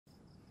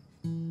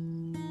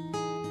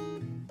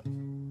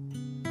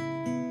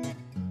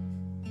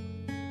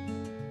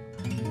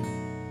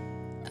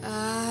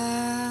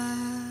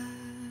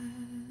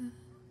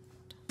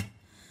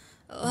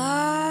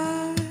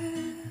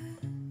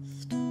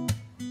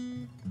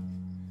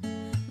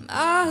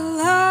Our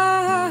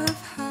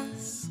love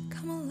has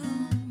come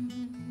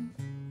along.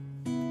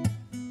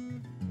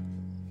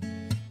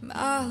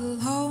 My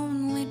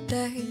lonely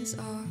days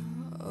are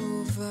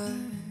over,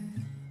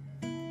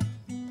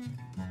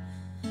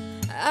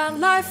 and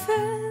life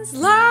is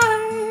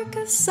like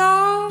a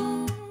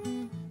song.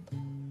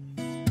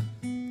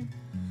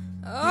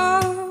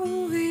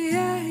 Oh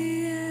yeah,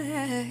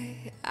 yeah,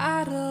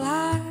 at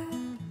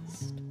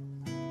last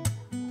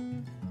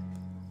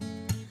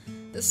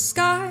the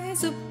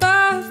skies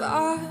above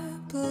are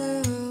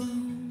blue.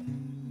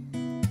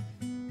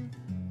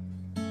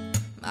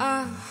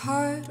 My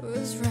heart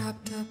was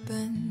wrapped up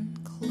in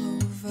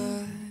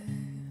clover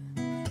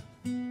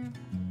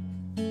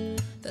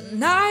the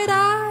night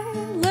I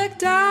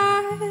looked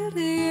at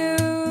you.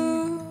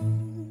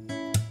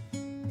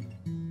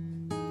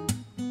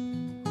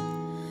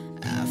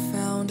 I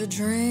found a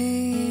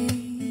dream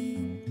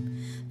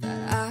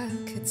that I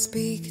could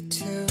speak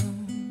to,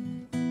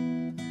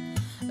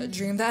 a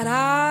dream that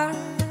I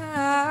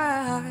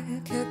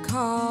could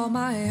call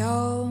my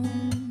own.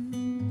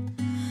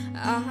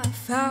 I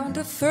found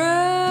a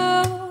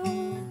thrill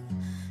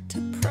to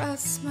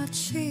press my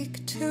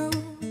cheek to,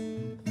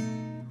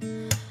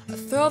 a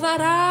thrill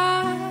that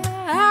I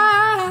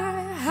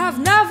have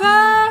never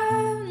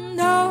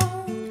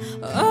known.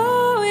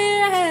 Oh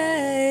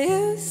yeah,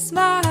 you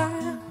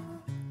smile,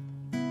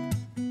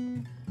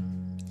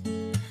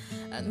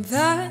 and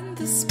then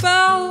the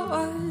spell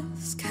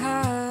was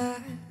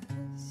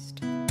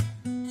cast.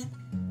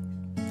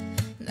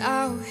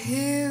 Now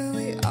here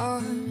we are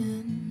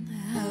in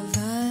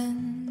heaven,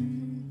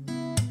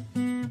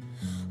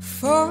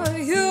 for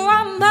you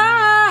are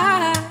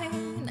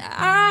mine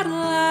at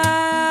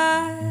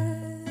last.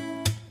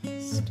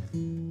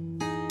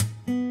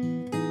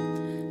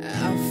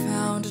 I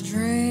found a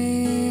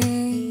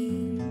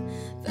dream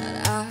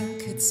that I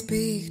could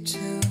speak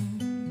to,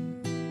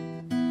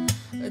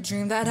 a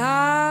dream that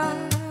I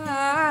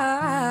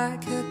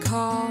could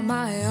call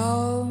my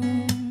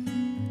own.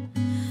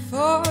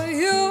 For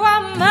you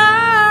are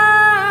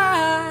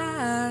mine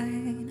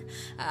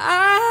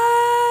at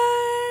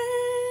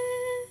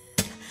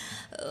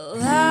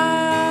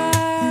last.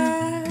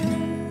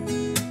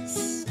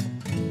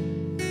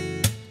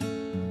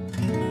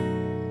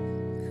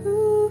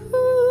 Ooh.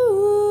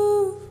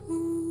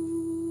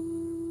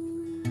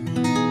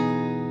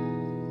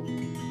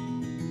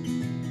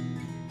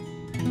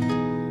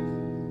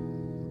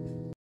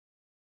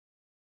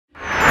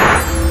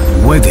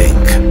 Wedding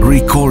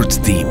Record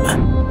Team.